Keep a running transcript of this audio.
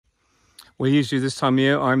Well, usually this time of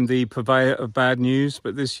year, I'm the purveyor of bad news,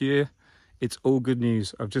 but this year, it's all good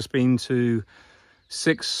news. I've just been to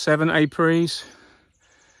 6, 7 apiaries,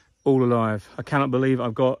 all alive. I cannot believe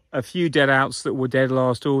I've got a few dead outs that were dead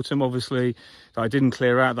last autumn, obviously, that I didn't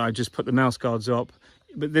clear out, that I just put the mouse guards up.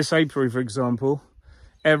 But this apiary, for example,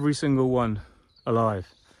 every single one alive.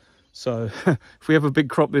 So if we have a big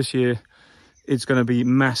crop this year, it's going to be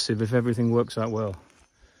massive if everything works out well.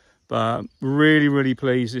 But really, really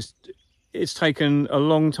pleased. It's taken a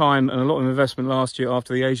long time and a lot of investment last year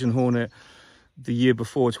after the Asian hornet the year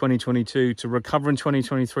before, 2022, to recover in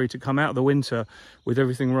 2023, to come out of the winter with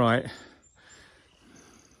everything right.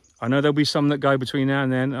 I know there'll be some that go between now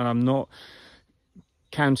and then, and I'm not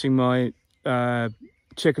counting my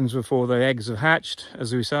chickens before the eggs have hatched,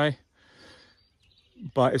 as we say.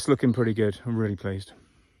 But it's looking pretty good. I'm really pleased.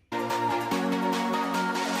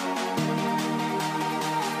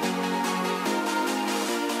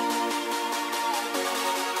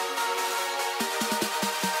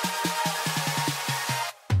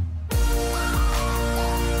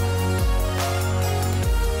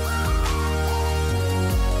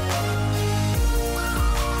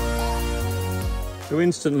 So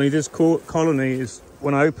instantly, this colony is,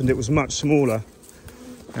 when I opened it, was much smaller,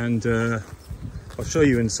 and I'll show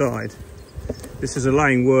you inside. This is a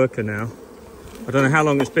laying worker now. I don't know how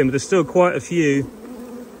long it's been, but there's still quite a few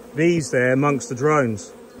bees there amongst the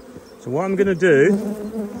drones. So what I'm going to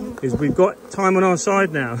do is, we've got time on our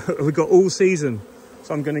side now. We've got all season.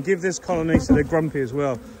 So I'm going to give this colony, so they're grumpy as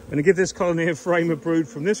well, I'm going to give this colony a frame of brood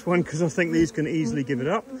from this one, because I think these can easily give it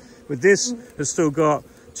up. But this has still got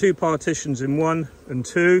 2 partitions in 1 and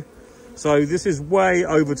 2. So this is way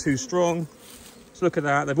over 2 strong. So look at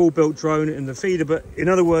that. They've all built drone in the feeder, but in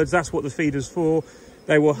other words, that's what the feeder's for.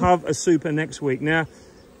 They will have a super next week. Now,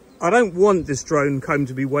 I don't want this drone comb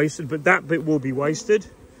to be wasted, but that bit will be wasted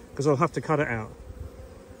because I'll have to cut it out.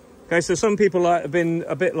 Okay, so some people have been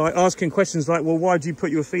a bit like asking questions like, well, why do you put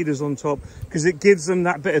your feeders on top? Because it gives them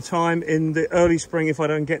that bit of time in the early spring if I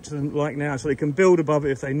don't get to them like now, so they can build above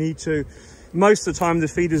it if they need to. Most of the time the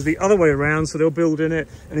feeder's the other way around, so they'll build in it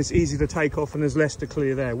and it's easy to take off and there's less to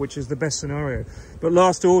clear there, which is the best scenario. But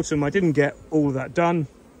last autumn I didn't get all of that done,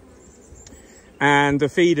 and the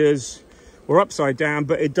feeders were upside down,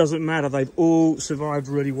 but it doesn't matter, they've all survived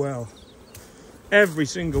really well. Every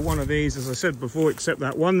single one of these, as I said before, except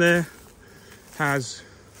that one there, has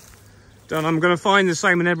done. I'm going to find the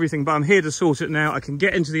same in everything, but I'm here to sort it now. I can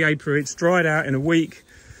get into the apiary, it's dried out in a week.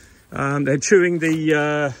 They're chewing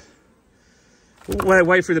the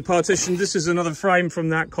way through the partition. This is another frame from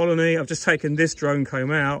that colony. I've just taken this drone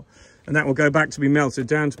comb out, and that will go back to be melted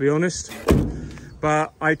down, to be honest.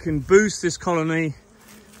 But I can boost this colony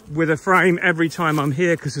with a frame every time I'm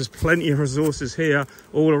here, because there's plenty of resources here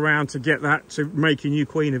all around to get that to make a new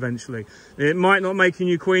queen eventually. It might not make a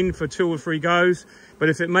new queen for 2 or 3 goes, but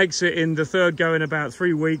if it makes it in the 3rd go in about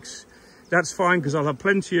 3 weeks, that's fine, because I'll have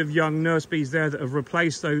plenty of young nurse bees there that have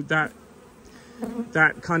replaced that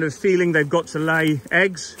kind of feeling they've got to lay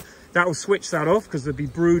eggs. That will switch that off, because there'll be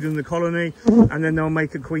brood in the colony, and then they'll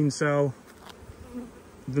make a queen cell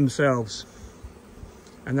themselves,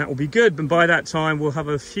 and that will be good. And by that time we'll have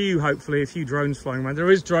hopefully a few drones flying around.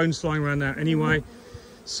 There is drones flying around now anyway,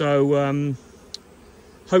 so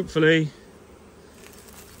hopefully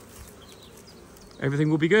everything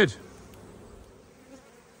will be good.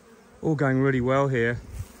 All going really well here.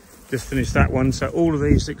 Just finished that one, so all of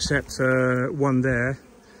these except one there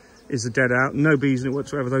is a dead out. No bees in it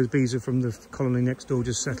whatsoever. Those bees are from the colony next door,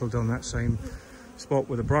 just settled on that same spot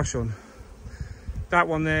with a brush on. That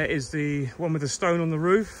one there is the one with the stone on the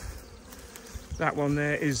roof. That one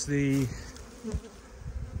there is the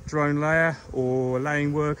drone layer or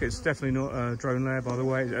laying worker. It's definitely not a drone layer, by the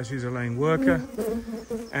way. It actually is a laying worker.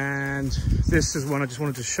 And this is one I just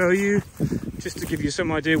wanted to show you, just to give you some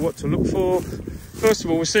idea what to look for. First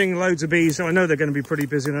of all, we're seeing loads of bees, so I know they're going to be pretty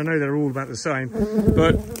busy, and I know they're all about the same.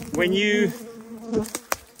 But when you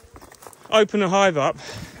open a hive up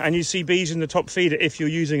and you see bees in the top feeder, if you're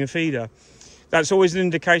using a feeder, that's always an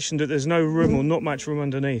indication that there's no room or not much room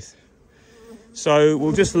underneath. So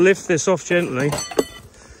we'll just lift this off gently.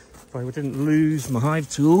 If I didn't lose my hive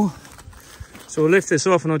tool. So we'll lift this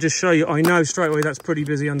off and I'll just show you. I know straight away that's pretty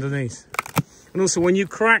busy underneath. And also when you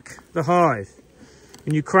crack the hive,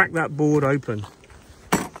 and you crack that board open,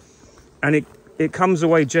 and it comes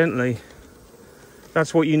away gently,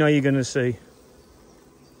 that's what you know you're going to see.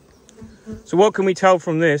 So what can we tell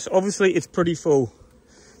from this? Obviously it's pretty full.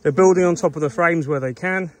 They're building on top of the frames where they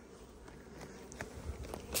can.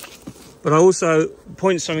 But I also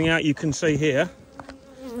point something out you can see here,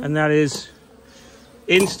 and that is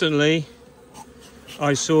instantly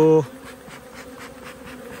I saw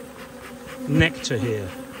nectar here.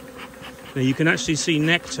 Now you can actually see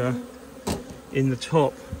nectar in the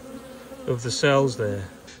top of the cells there.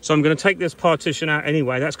 So I'm going to take this partition out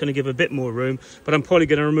anyway. That's going to give a bit more room, but I'm probably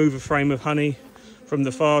going to remove a frame of honey from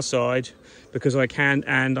the far side because I can,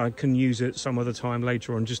 and I can use it some other time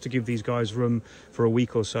later on just to give these guys room for a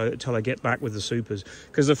week or so until I get back with the supers,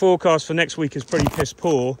 because the forecast for next week is pretty piss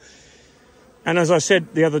poor. And as I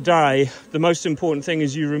said the other day, the most important thing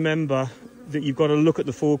is you remember that you've got to look at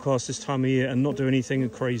the forecast this time of year and not do anything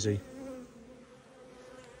crazy.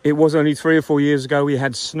 It was only 3 or 4 years ago we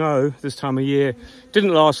had snow this time of year.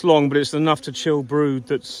 Didn't last long, but it's enough to chill brood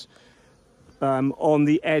that's on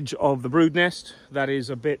the edge of the brood nest. That is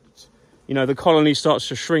a bit, you know, the colony starts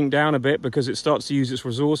to shrink down a bit because it starts to use its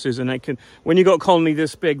resources, and they can, when you've got a colony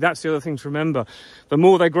this big, that's the other thing to remember. The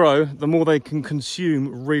more they grow, the more they can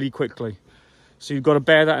consume really quickly. So you've got to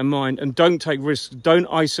bear that in mind, and don't take risks. Don't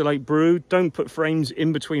isolate brood. Don't put frames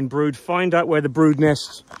in between brood. Find out where the brood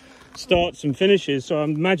nest starts and finishes. So I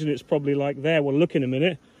imagine it's probably like there. We'll look in a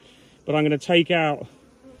minute, but I'm going to take out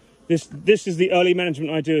this. This is the early management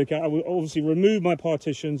I do. Okay, I will obviously remove my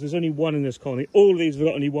partitions. There's only one in this colony. All of these have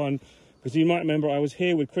got only one, because you might remember I was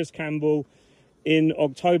here with Chris Campbell in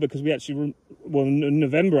October, because we actually, well, in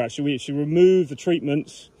November actually, we actually removed the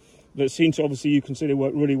treatments that seem to, obviously you consider,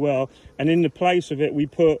 work really well, and in the place of it we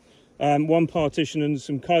put one partition and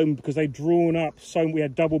some comb, because they'd drawn up, so we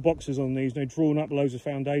had double boxes on these, and they'd drawn up loads of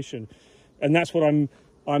foundation, and that's what I'm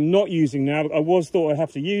not using now. I thought I'd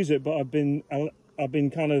have to use it, but I've been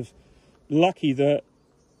kind of lucky that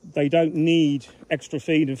they don't need extra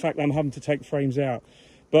feed. In fact, I'm having to take frames out,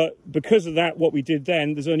 but because of that, what we did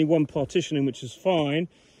then, there's only one partition in, which is fine,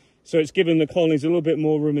 so it's given the colonies a little bit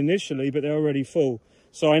more room initially, but they're already full.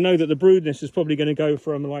 So I know that the brood nest is probably going to go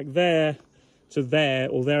from like there to there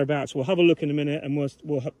or thereabouts. We'll have a look in a minute, and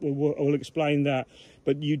we'll explain that.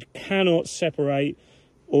 But you cannot separate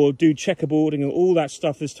or do checkerboarding and all that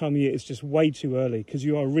stuff this time of year. It's just way too early, because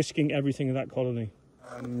you are risking everything in that colony.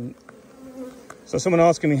 So someone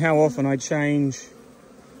asking me how often I change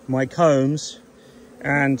my combs,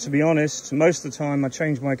 and to be honest, most of the time I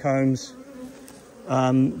change my combs.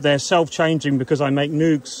 They're self-changing because I make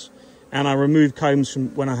nukes, and I remove combs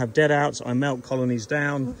from when I have dead outs. I melt colonies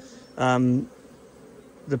down.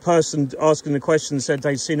 The person asking the question said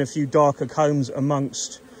they'd seen a few darker combs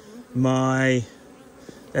amongst my...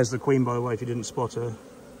 There's the queen, by the way, if you didn't spot her.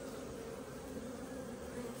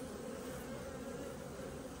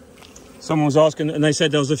 Someone was asking, and they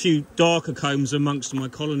said there was a few darker combs amongst my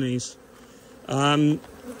colonies. Well,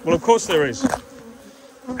 of course there is.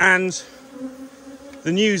 And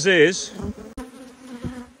the news is,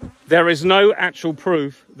 there is no actual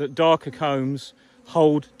proof that darker combs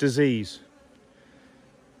hold disease.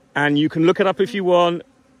 And you can look it up if you want,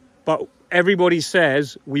 but everybody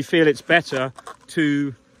says we feel it's better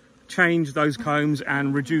to change those combs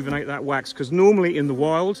and rejuvenate that wax, because normally in the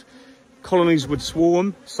wild, colonies would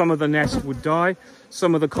swarm, some of the nests would die,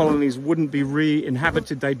 some of the colonies wouldn't be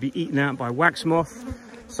re-inhabited, they'd be eaten out by wax moth.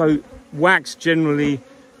 So wax generally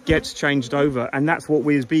gets changed over, and that's what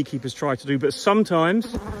we as beekeepers try to do. But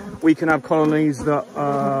sometimes we can have colonies that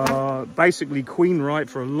are basically queen right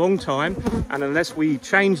for a long time, and unless we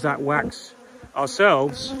change that wax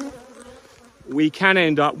ourselves, we can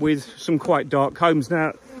end up with some quite dark combs.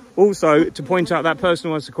 Now, also to point out, that person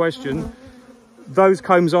who asked the question, those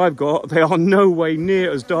combs I've got, they are no way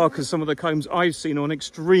near as dark as some of the combs I've seen on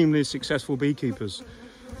extremely successful beekeepers,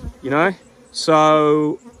 you know.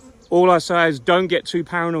 So all I say is don't get too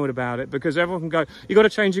paranoid about it, because everyone can go, you got to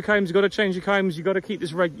change your combs, you got to change your combs, you got to keep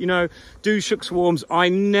this you know, do shook swarms. I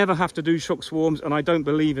never have to do shook swarms, and I don't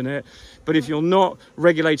believe in it. But if you're not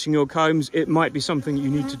regulating your combs, it might be something you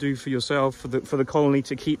need to do for yourself, for the colony,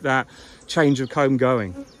 to keep that change of comb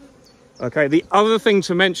going. Okay, the other thing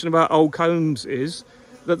to mention about old combs is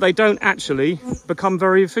that they don't actually become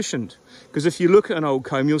very efficient, because if you look at an old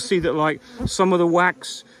comb, you'll see that like some of the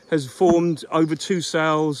wax has formed over 2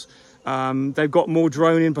 cells. They've got more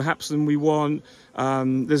drone in perhaps than we want.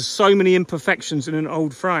 There's so many imperfections in an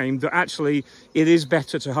old frame that actually it is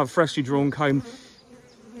better to have freshly drawn comb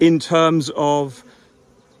in terms of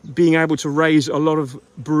being able to raise a lot of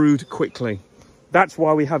brood quickly. That's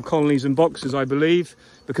why we have colonies in boxes, I believe,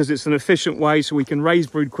 because it's an efficient way, so we can raise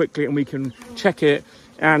brood quickly and we can check it,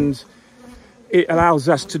 and it allows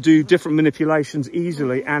us to do different manipulations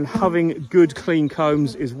easily, and having good clean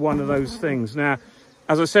combs is one of those things. Now,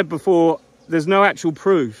 as I said before, there's no actual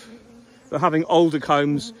proof that having older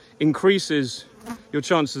combs increases your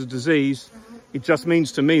chances of disease. It just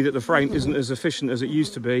means to me that the frame isn't as efficient as it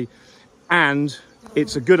used to be, and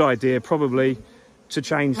it's a good idea probably to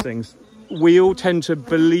change things. we all tend to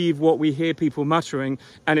believe what we hear people muttering,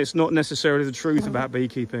 and it's not necessarily the truth about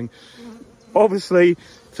beekeeping. Obviously,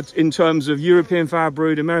 in terms of European flower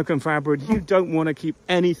brood, American flower brood, you don't want to keep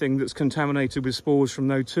anything that's contaminated with spores from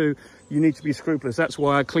No2. You need to be scrupulous. That's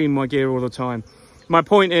why I clean my gear all the time. My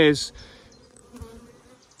point is,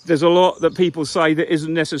 there's a lot that people say that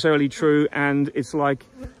isn't necessarily true, and it's like,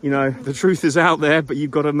 you know, the truth is out there, but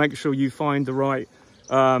you've got to make sure you find the right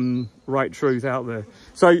truth out there.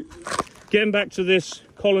 So getting back to this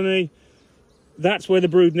colony, that's where the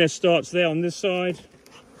brood nest starts, there on this side.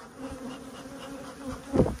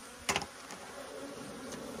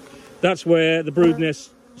 That's where the brood nest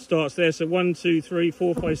starts there. So 1, 2, 3,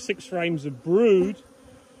 4, 5, 6 frames of brood,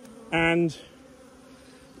 and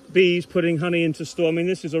bees putting honey into store. I mean,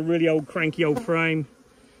 this is a really old, cranky old frame,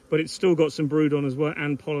 but it's still got some brood on as well,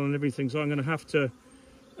 and pollen and everything. So I'm going to have to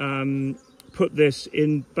put this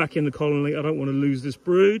back in the colony. I don't want to lose this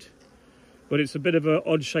brood, but it's a bit of an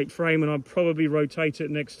odd shaped frame, and I'll probably rotate it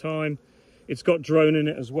next time. It's got drone in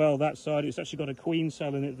it as well, that side. It's actually got a queen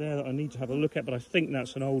cell in it there that I need to have a look at, but I think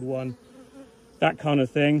that's an old one. That kind of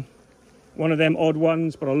thing. One of them odd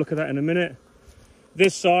ones, but I'll look at that in a minute.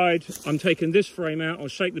 This side, I'm taking this frame out. I'll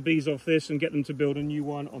shake the bees off this and get them to build a new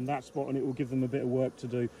one on that spot, and it will give them a bit of work to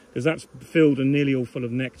do, because that's filled and nearly all full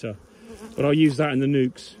of nectar. But I'll use that in the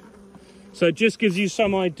nukes. So it just gives you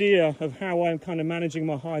some idea of how I'm kind of managing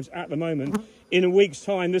my hives at the moment. In a week's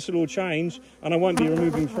time, this will all change, and I won't be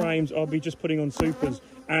removing frames. I'll be just putting on supers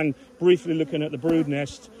and briefly looking at the brood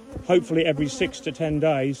nest, hopefully every 6 to 10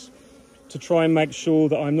 days, to try and make sure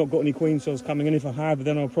that I've not got any queen cells coming. And if I have,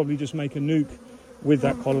 then I'll probably just make a nuke with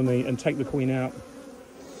that colony and take the queen out.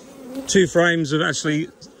 2 frames are actually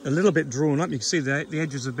a little bit drawn up. You can see the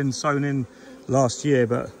edges have been sewn in last year,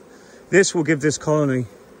 but this will give this colony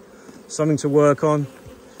something to work on.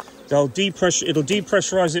 It'll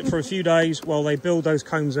depressurize it for a few days while they build those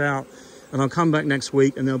combs out, and I'll come back next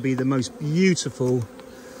week and there'll be the most beautiful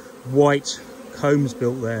white combs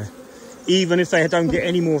built there, even if they don't get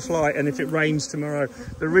any more flight. And if it rains tomorrow,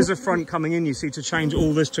 there is a front coming in, you see, to change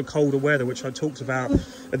all this to colder weather, which I talked about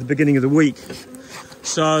at the beginning of the week.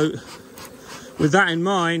 So with that in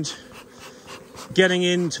mind, getting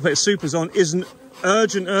in to put supers on isn't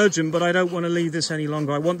urgent, but I don't want to leave this any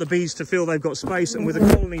longer. I want the bees to feel they've got space, and with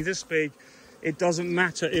a colony this big, it doesn't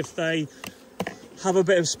matter if they have a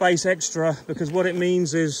bit of space extra, because what it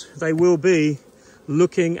means is they will be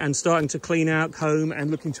looking and starting to clean out, comb,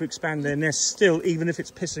 and looking to expand their nest still, even if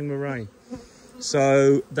it's pissing with rain.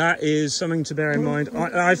 So that is something to bear in mind.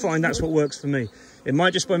 I find that's what works for me. It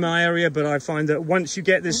might just be my area, but I find that once you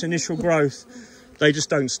get this initial growth, they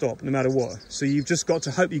just don't stop no matter what. So you've just got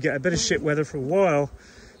to hope you get a bit of shit weather for a while,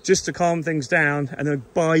 just to calm things down, and then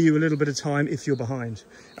buy you a little bit of time if you're behind.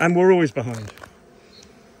 And we're always behind.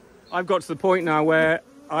 I've got to the point now where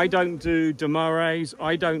I don't do demurrays.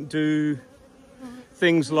 I don't do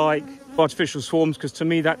things like artificial swarms, because to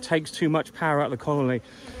me that takes too much power out of the colony.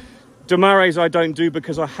 Demurrays I don't do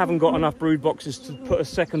because I haven't got enough brood boxes to put a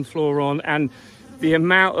second floor on, and the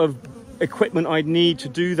amount of equipment I'd need to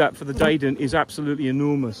do that for the Dayton is absolutely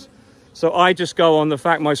enormous. So I just go on the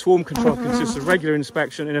fact my swarm control consists of regular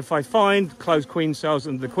inspection, and if I find closed queen cells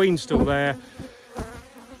and the queen's still there,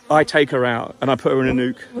 I take her out and I put her in a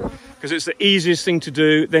nuke, because it's the easiest thing to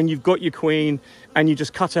do. Then you've got your queen and you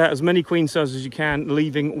just cut out as many queen cells as you can,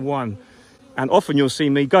 leaving one. And often you'll see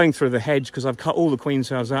me going through the hedge because I've cut all the queen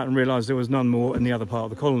cells out and realised there was none more in the other part of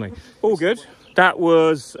the colony. All good. That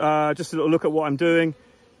was just a little look at what I'm doing.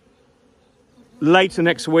 Later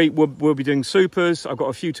next week, we'll be doing supers. I've got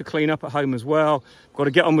a few to clean up at home as well. Got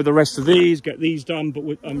to get on with the rest of these, get these done.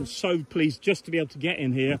 But I'm so pleased just to be able to get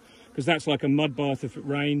in here, because that's like a mud bath if it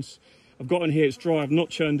rains. I've got in here, it's dry, I've not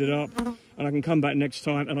churned it up, and I can come back next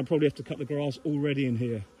time, and I'll probably have to cut the grass already in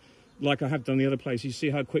here, like I have done the other place. You see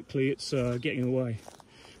how quickly it's getting away.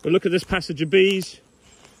 But look at this passage of bees.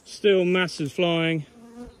 Still masses flying.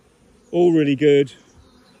 All really good.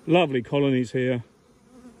 Lovely colonies here.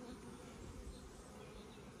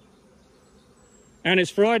 And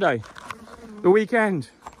it's Friday, the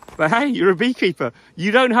weekend. But hey, you're a beekeeper.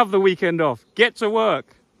 You don't have the weekend off. Get to work.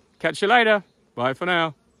 Catch you later. Bye for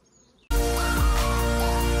now.